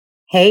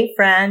Hey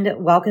friend,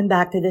 welcome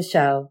back to the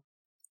show.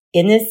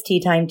 In this Tea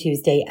Time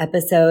Tuesday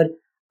episode,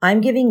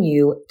 I'm giving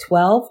you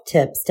 12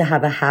 tips to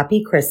have a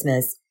happy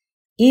Christmas,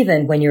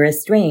 even when you're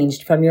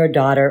estranged from your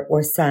daughter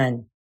or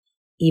son,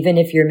 even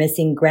if you're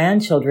missing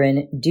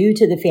grandchildren due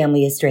to the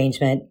family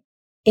estrangement,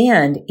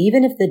 and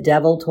even if the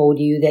devil told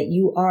you that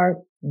you are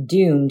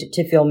doomed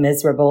to feel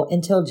miserable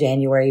until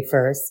January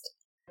 1st.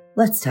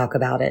 Let's talk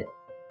about it.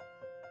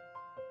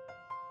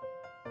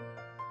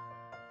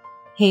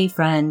 Hey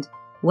friend.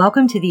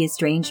 Welcome to the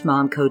Estranged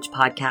Mom Coach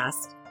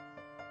podcast.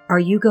 Are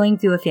you going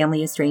through a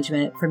family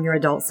estrangement from your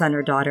adult son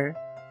or daughter?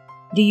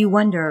 Do you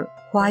wonder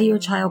why your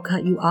child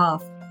cut you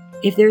off,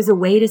 if there's a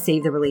way to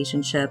save the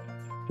relationship,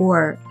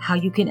 or how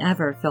you can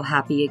ever feel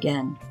happy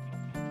again?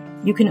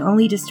 You can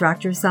only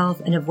distract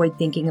yourself and avoid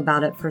thinking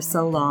about it for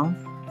so long,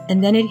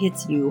 and then it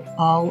hits you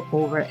all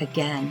over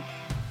again.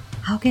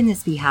 How can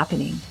this be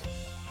happening?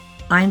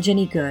 I'm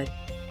Jenny Good.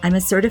 I'm a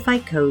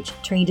certified coach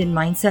trained in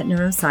mindset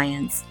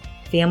neuroscience,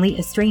 family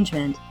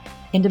estrangement,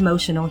 and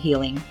emotional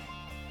healing.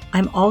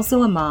 I'm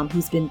also a mom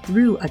who's been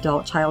through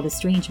adult-child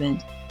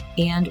estrangement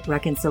and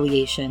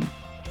reconciliation.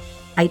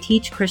 I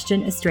teach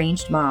Christian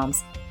estranged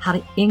moms how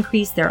to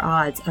increase their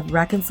odds of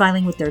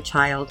reconciling with their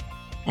child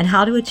and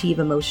how to achieve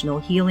emotional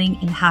healing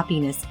and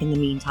happiness in the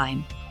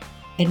meantime.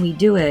 And we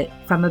do it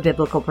from a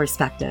biblical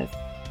perspective.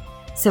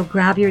 So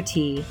grab your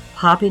tea,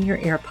 pop in your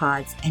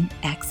AirPods, and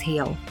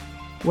exhale.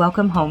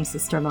 Welcome home,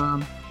 Sister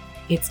Mom.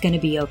 It's going to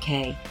be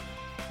okay.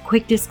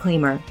 Quick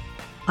disclaimer,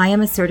 I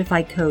am a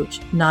certified coach,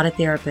 not a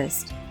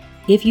therapist.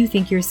 If you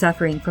think you're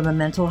suffering from a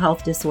mental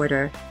health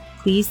disorder,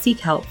 please seek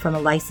help from a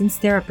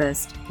licensed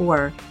therapist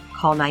or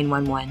call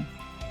 911.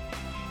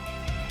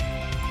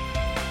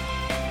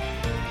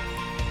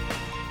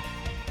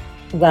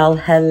 Well,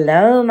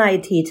 hello, my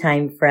tea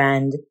time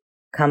friend.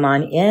 Come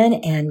on in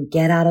and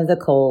get out of the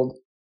cold.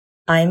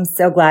 I'm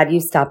so glad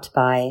you stopped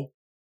by.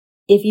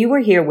 If you were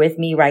here with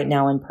me right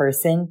now in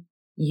person,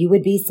 you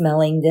would be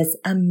smelling this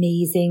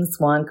amazing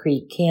Swan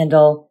Creek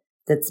candle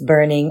that's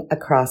burning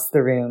across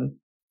the room.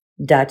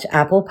 Dutch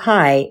apple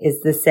pie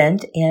is the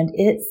scent and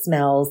it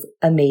smells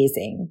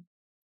amazing.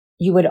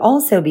 You would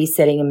also be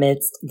sitting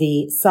amidst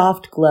the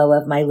soft glow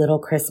of my little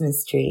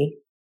Christmas tree.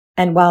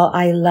 And while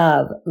I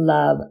love,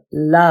 love,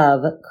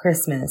 love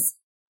Christmas,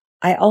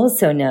 I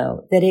also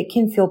know that it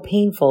can feel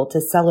painful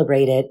to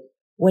celebrate it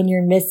when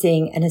you're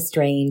missing an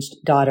estranged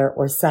daughter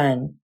or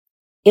son.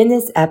 In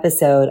this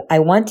episode, I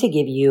want to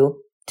give you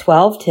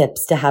 12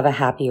 tips to have a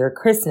happier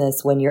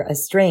Christmas when you're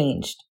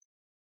estranged.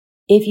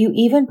 If you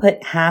even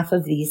put half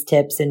of these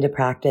tips into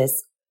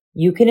practice,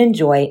 you can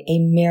enjoy a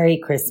Merry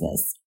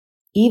Christmas,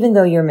 even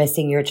though you're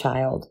missing your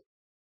child.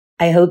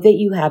 I hope that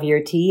you have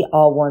your tea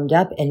all warmed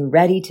up and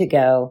ready to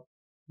go.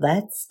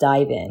 Let's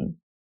dive in.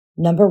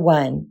 Number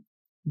 1,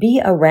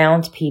 be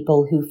around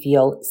people who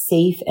feel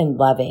safe and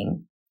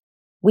loving.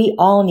 We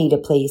all need a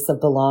place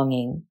of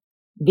belonging.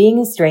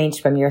 Being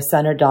estranged from your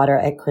son or daughter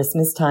at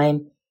Christmas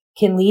time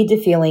can lead to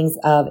feelings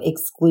of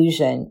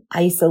exclusion,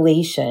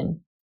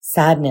 isolation,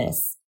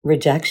 sadness,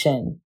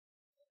 rejection.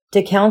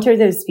 To counter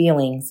those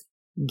feelings,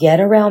 get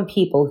around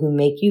people who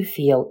make you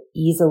feel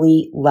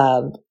easily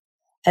loved,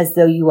 as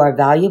though you are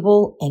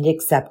valuable and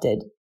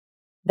accepted.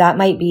 That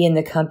might be in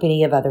the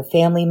company of other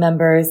family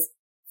members,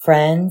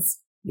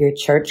 friends, your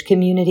church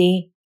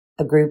community,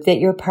 a group that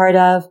you're part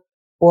of,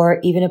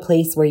 or even a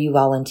place where you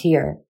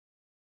volunteer.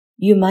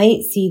 You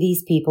might see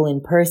these people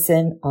in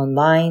person,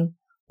 online,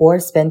 or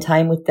spend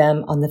time with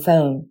them on the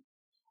phone.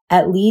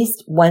 At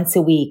least once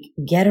a week,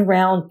 get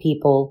around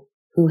people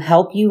who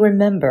help you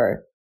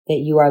remember that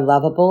you are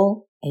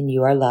lovable and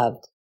you are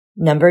loved.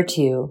 Number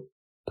 2,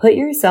 put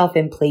yourself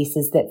in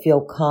places that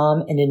feel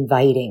calm and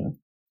inviting.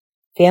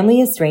 Family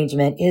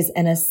estrangement is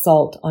an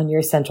assault on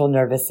your central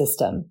nervous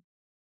system.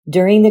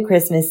 During the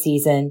Christmas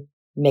season,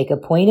 make a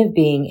point of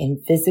being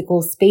in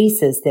physical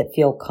spaces that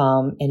feel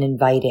calm and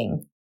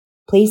inviting,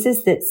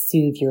 places that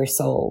soothe your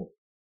soul.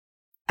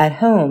 At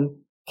home,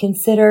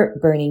 consider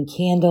burning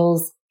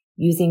candles,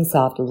 using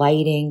soft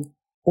lighting,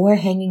 or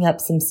hanging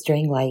up some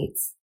string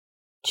lights.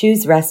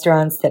 Choose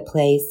restaurants that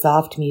play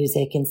soft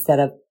music instead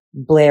of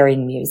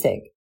blaring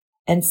music,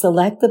 and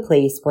select the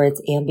place for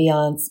its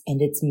ambiance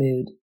and its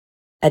mood.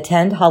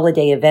 Attend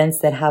holiday events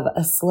that have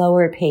a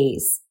slower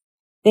pace,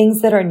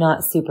 things that are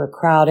not super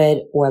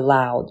crowded or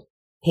loud.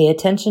 Pay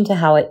attention to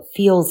how it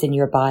feels in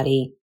your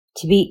body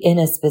to be in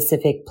a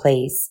specific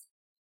place.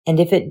 And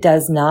if it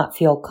does not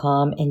feel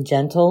calm and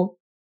gentle,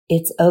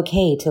 it's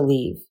okay to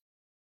leave.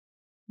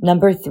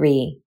 Number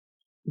 3,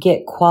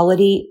 get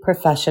quality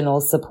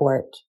professional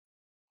support.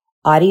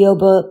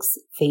 Audiobooks,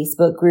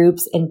 Facebook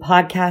groups, and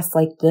podcasts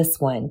like this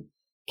one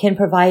can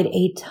provide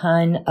a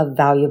ton of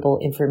valuable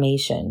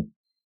information,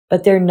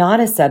 but they're not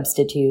a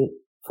substitute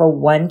for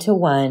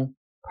one-to-one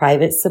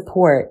private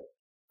support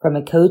from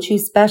a coach who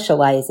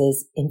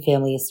specializes in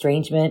family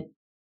estrangement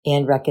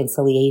and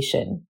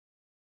reconciliation.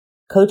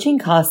 Coaching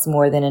costs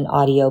more than an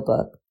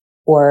audiobook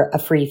or a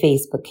free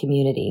Facebook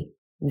community.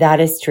 That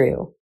is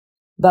true.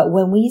 But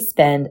when we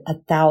spend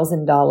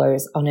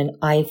 $1,000 on an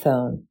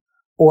iPhone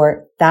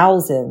or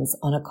thousands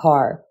on a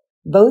car,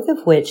 both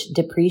of which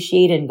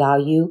depreciate in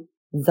value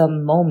the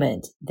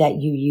moment that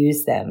you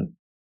use them.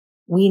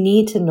 We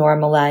need to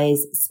normalize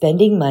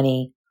spending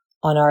money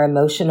on our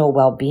emotional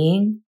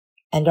well-being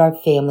and our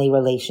family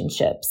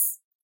relationships.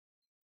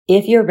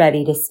 If you're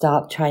ready to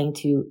stop trying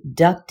to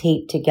duct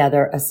tape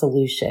together a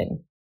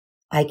solution,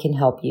 I can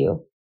help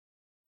you.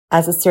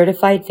 As a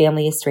certified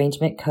family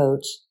estrangement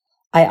coach,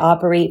 I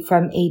operate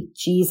from a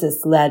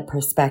Jesus-led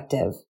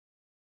perspective.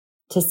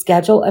 To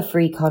schedule a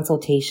free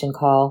consultation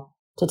call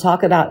to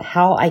talk about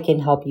how I can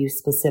help you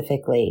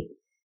specifically,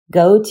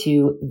 go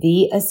to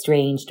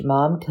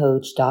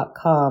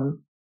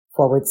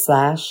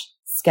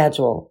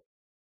theestrangedmomcoach.com/schedule.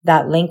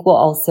 That link will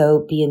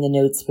also be in the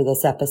notes for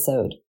this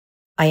episode.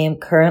 I am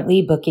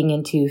currently booking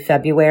into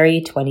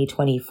February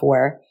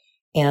 2024,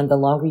 and the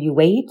longer you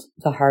wait,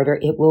 the harder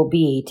it will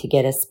be to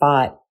get a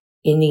spot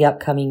in the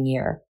upcoming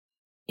year.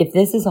 If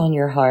this is on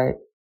your heart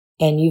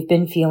and you've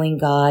been feeling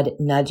God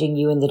nudging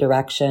you in the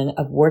direction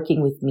of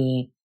working with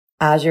me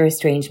as your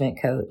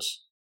estrangement coach,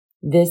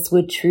 this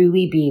would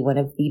truly be one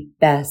of the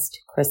best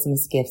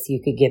Christmas gifts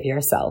you could give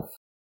yourself.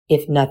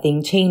 If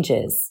nothing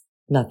changes,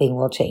 nothing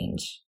will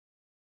change.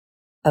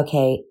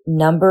 Okay,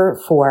 number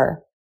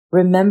 4,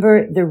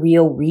 remember the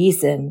real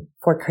reason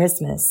for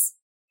Christmas.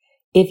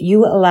 If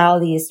you allow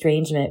the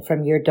estrangement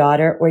from your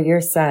daughter or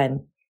your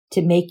son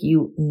to make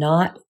you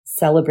not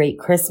celebrate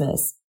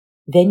Christmas,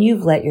 then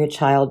you've let your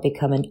child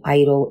become an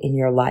idol in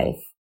your life.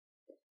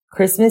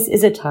 Christmas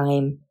is a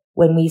time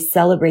when we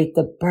celebrate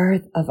the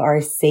birth of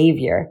our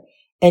Savior,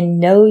 and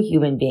no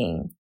human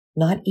being,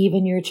 not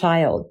even your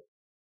child,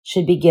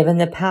 should be given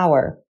the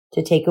power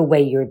to take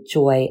away your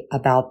joy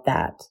about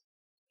that.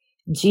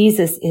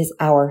 Jesus is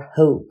our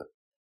hope,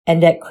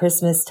 and at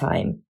Christmas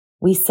time,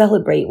 we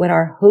celebrate when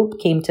our hope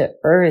came to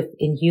earth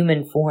in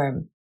human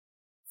form.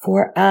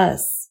 For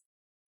us,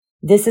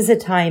 this is a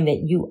time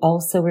that you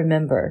also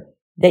remember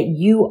that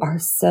you are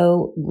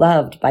so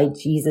loved by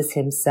Jesus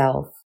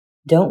himself.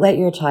 Don't let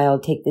your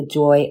child take the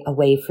joy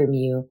away from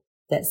you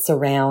that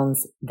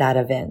surrounds that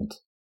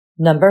event.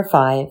 Number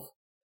 5,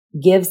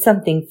 give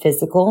something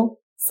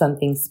physical,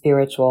 something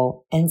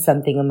spiritual, and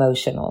something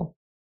emotional.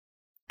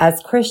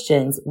 As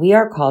Christians, we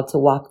are called to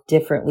walk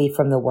differently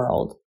from the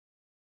world.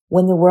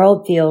 When the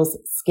world feels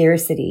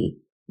scarcity,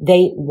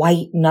 they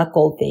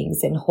white-knuckle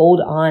things and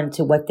hold on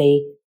to what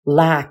they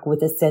lack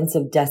with a sense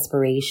of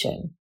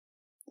desperation.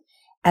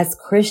 As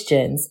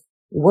Christians,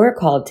 we're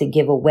called to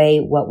give away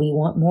what we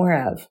want more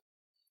of.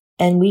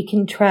 And we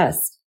can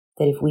trust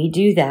that if we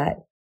do that,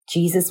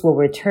 Jesus will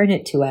return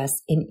it to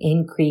us in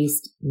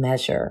increased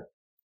measure.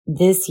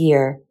 This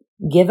year,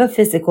 give a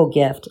physical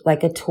gift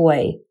like a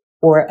toy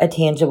or a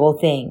tangible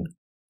thing.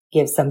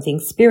 Give something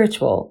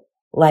spiritual,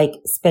 like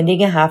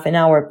spending a half an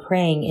hour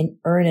praying in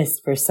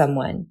earnest for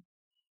someone.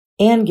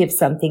 And give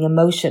something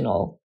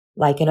emotional,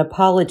 like an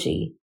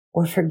apology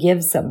or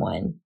forgive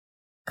someone.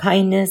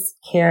 Kindness,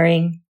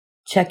 caring,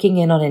 checking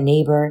in on a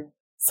neighbor,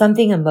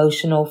 something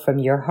emotional from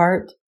your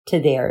heart to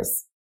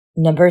theirs.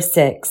 Number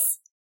 6,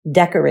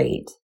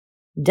 decorate.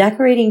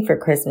 Decorating for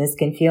Christmas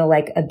can feel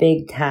like a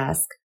big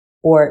task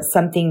or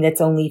something that's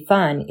only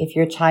fun if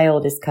your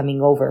child is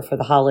coming over for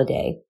the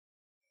holiday.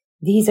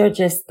 These are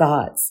just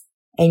thoughts,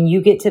 and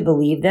you get to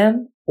believe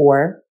them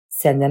or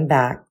send them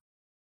back.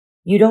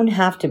 You don't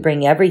have to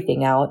bring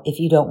everything out if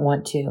you don't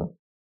want to.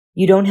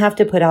 You don't have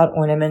to put out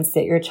ornaments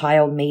that your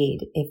child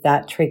made if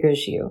that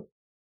triggers you.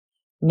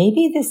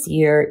 Maybe this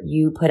year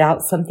you put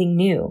out something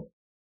new.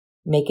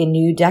 Make a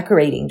new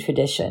decorating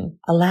tradition.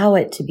 Allow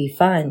it to be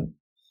fun.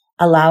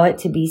 Allow it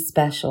to be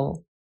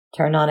special.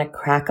 Turn on a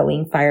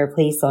crackling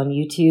fireplace on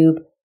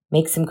YouTube.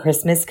 Make some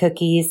Christmas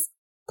cookies.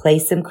 Play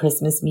some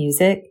Christmas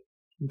music.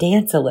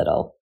 Dance a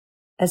little.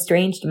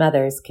 Estranged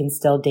mothers can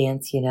still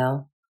dance, you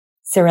know.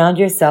 Surround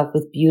yourself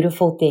with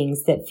beautiful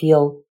things that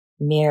feel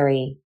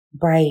merry,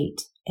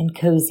 bright, and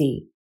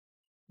cozy.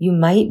 You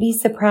might be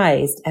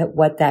surprised at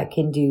what that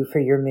can do for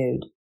your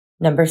mood.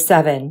 Number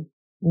 7,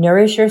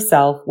 nourish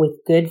yourself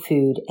with good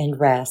food and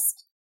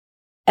rest.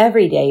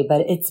 Every day,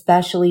 but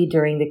especially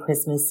during the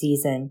Christmas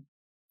season,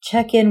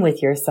 check in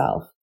with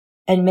yourself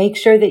and make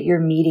sure that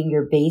you're meeting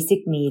your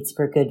basic needs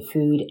for good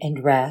food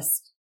and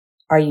rest.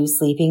 Are you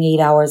sleeping 8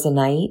 hours a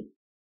night?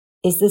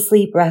 Is the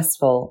sleep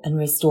restful and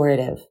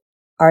restorative?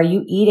 Are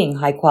you eating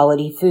high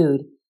quality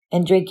food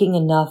and drinking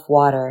enough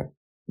water?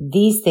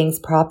 These things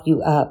prop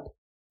you up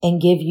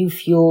and give you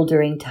fuel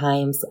during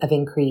times of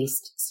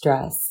increased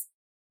stress.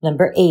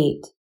 Number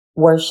 8,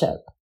 worship.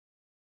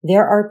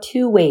 There are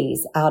 2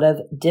 ways out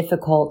of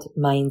difficult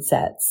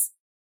mindsets.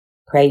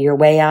 Pray your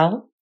way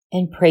out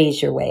and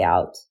praise your way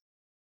out.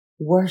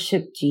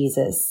 Worship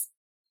Jesus.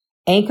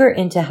 Anchor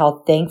into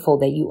how thankful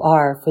that you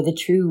are for the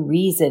true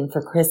reason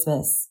for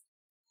Christmas.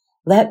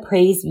 Let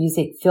praise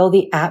music fill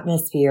the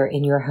atmosphere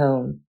in your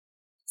home.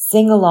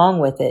 Sing along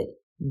with it.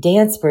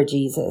 Dance for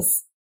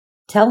Jesus.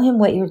 Tell him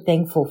what you're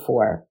thankful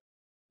for.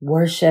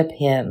 Worship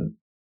him.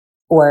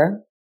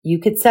 Or you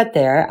could sit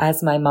there,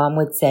 as my mom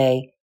would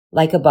say,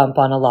 like a bump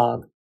on a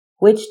log.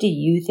 Which do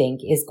you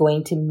think is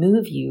going to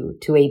move you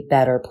to a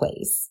better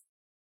place?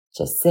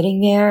 Just sitting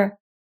there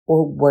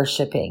or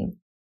worshiping?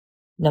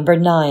 Number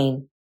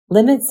 9,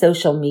 limit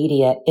social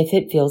media if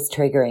it feels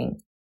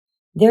triggering.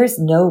 There's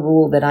no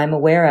rule that I'm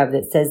aware of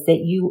that says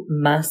that you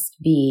must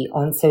be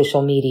on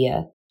social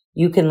media.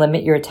 You can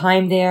limit your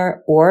time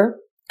there or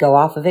go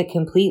off of it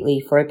completely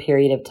for a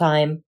period of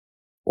time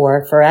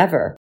or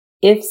forever.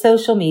 If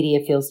social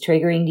media feels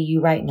triggering to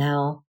you right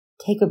now,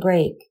 take a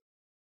break.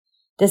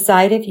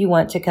 Decide if you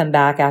want to come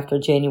back after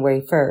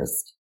January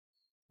 1st.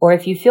 Or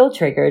if you feel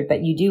triggered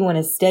but you do want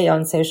to stay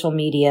on social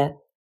media,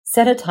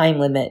 set a time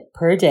limit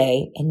per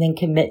day and then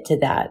commit to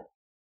that.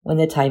 When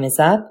the time is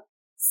up,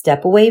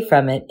 step away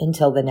from it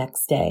until the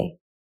next day.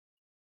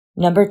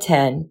 Number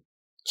 10,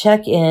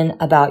 check in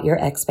about your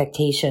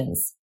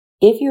expectations.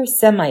 If you're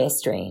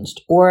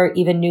semi-estranged or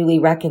even newly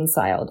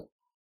reconciled,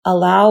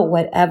 allow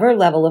whatever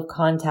level of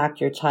contact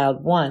your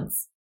child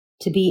wants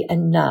to be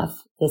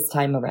enough this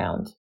time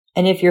around.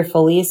 And if you're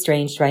fully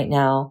estranged right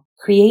now,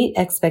 create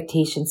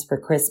expectations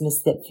for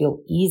Christmas that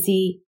feel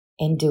easy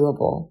and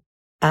doable.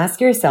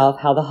 Ask yourself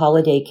how the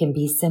holiday can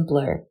be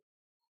simpler.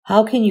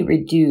 How can you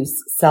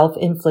reduce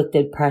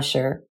self-inflicted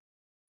pressure?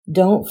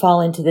 Don't fall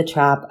into the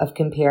trap of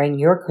comparing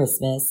your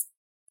Christmas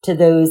to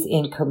those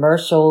in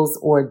commercials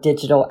or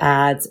digital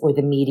ads or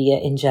the media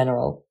in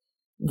general.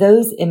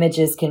 Those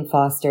images can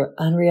foster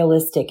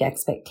unrealistic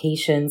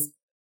expectations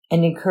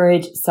and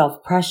encourage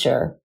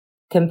self-pressure.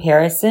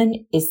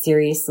 Comparison is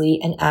seriously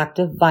an act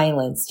of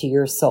violence to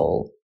your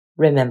soul.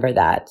 Remember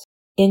that.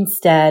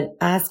 Instead,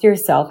 ask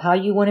yourself how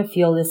you want to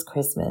feel this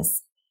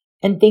Christmas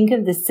and think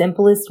of the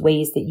simplest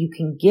ways that you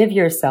can give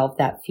yourself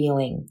that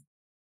feeling.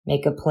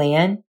 Make a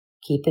plan,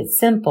 keep it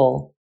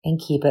simple,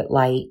 and keep it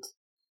light.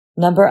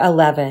 Number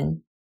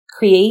 11,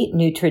 create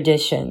new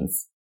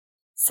traditions.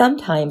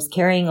 Sometimes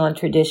carrying on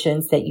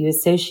traditions that you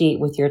associate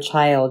with your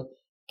child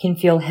can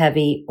feel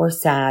heavy or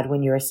sad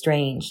when you're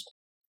estranged.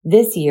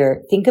 This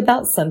year, think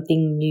about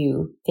something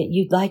new that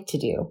you'd like to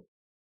do.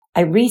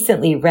 I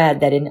recently read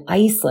that in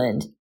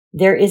Iceland,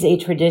 there is a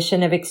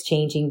tradition of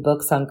exchanging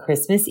books on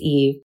Christmas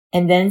Eve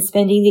and then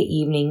spending the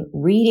evening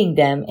reading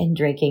them and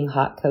drinking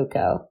hot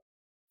cocoa.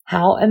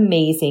 How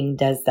amazing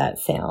does that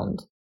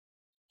sound?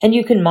 And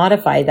you can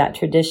modify that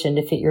tradition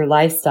to fit your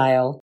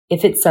lifestyle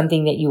if it's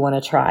something that you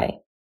want to try.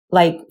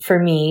 Like for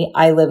me,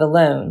 I live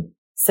alone,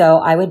 so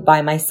I would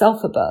buy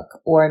myself a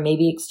book or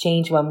maybe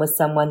exchange one with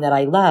someone that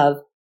I love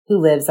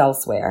who lives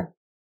elsewhere.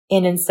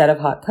 And instead of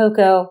hot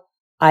cocoa,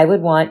 I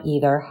would want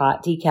either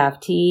hot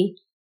decaf tea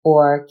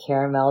or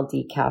caramel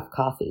decaf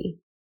coffee.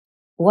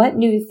 What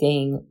new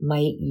thing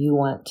might you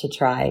want to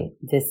try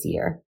this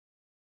year?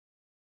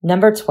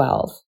 Number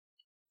 12,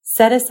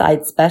 set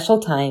aside special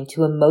time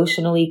to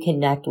emotionally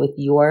connect with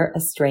your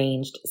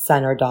estranged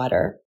son or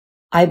daughter.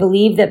 I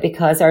believe that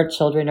because our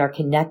children are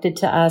connected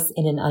to us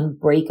in an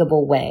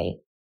unbreakable way,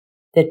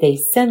 that they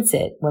sense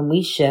it when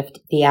we shift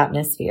the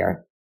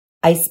atmosphere.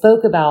 I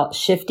spoke about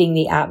shifting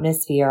the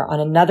atmosphere on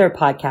another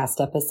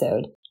podcast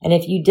episode, and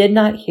if you did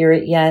not hear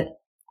it yet,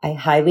 I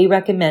highly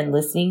recommend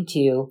listening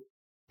to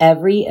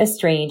Every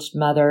Estranged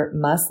Mother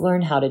Must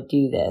Learn How to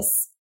Do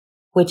This,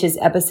 which is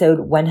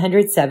episode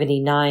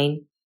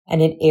 179,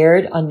 and it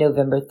aired on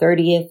November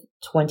 30th,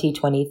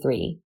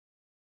 2023.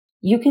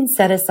 You can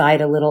set aside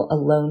a little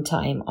alone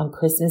time on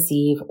Christmas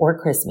Eve or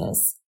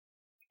Christmas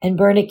and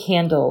burn a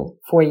candle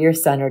for your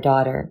son or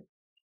daughter.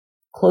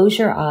 Close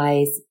your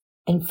eyes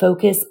and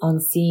focus on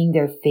seeing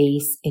their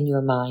face in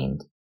your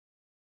mind.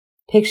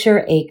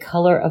 Picture a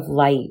color of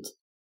light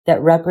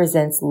that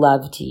represents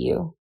love to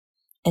you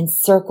and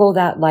circle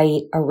that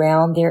light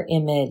around their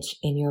image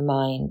in your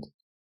mind.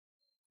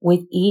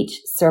 With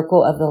each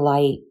circle of the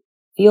light,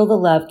 feel the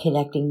love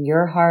connecting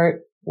your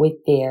heart with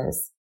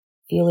theirs.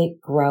 Feel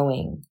it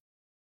growing.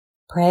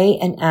 Pray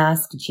and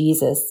ask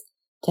Jesus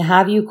to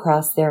have you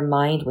cross their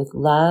mind with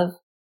love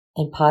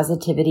and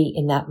positivity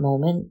in that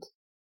moment,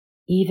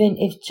 even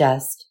if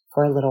just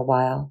for a little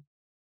while.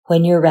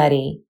 When you're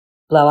ready,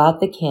 blow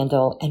out the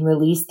candle and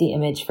release the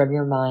image from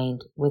your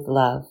mind with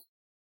love.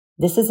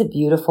 This is a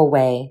beautiful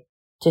way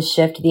to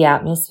shift the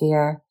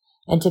atmosphere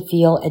and to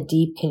feel a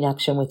deep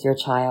connection with your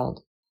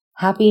child.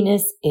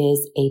 Happiness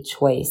is a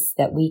choice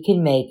that we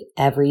can make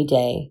every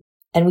day,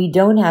 and we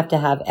don't have to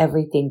have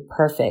everything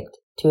perfect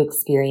to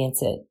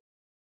experience it.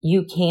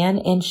 You can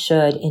and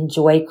should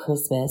enjoy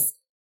Christmas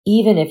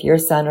even if your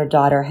son or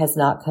daughter has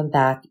not come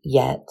back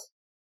yet.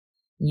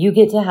 You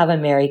get to have a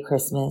Merry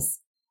Christmas,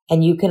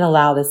 and you can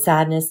allow the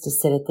sadness to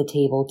sit at the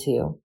table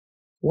too.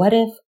 What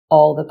if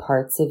all the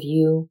parts of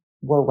you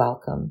were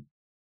welcome?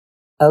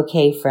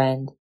 Okay,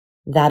 friend,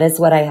 that is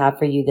what I have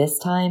for you this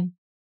time,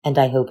 and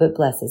I hope it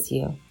blesses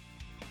you.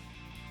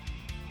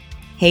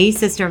 Hey,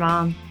 Sister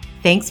Mom,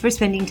 thanks for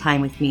spending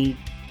time with me.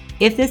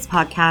 If this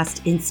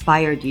podcast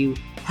inspired you,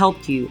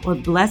 helped you, or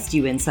blessed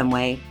you in some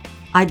way,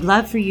 I'd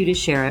love for you to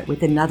share it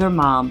with another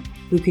mom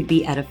who could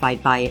be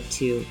edified by it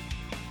too.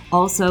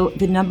 Also,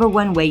 the number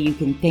one way you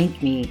can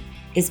thank me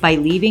is by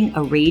leaving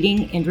a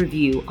rating and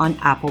review on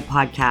Apple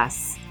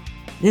Podcasts.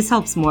 This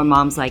helps more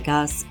moms like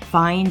us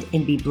find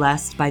and be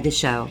blessed by the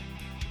show.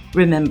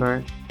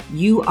 Remember,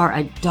 you are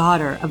a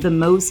daughter of the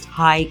Most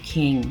High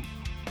King,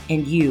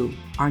 and you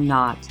are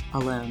not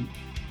alone.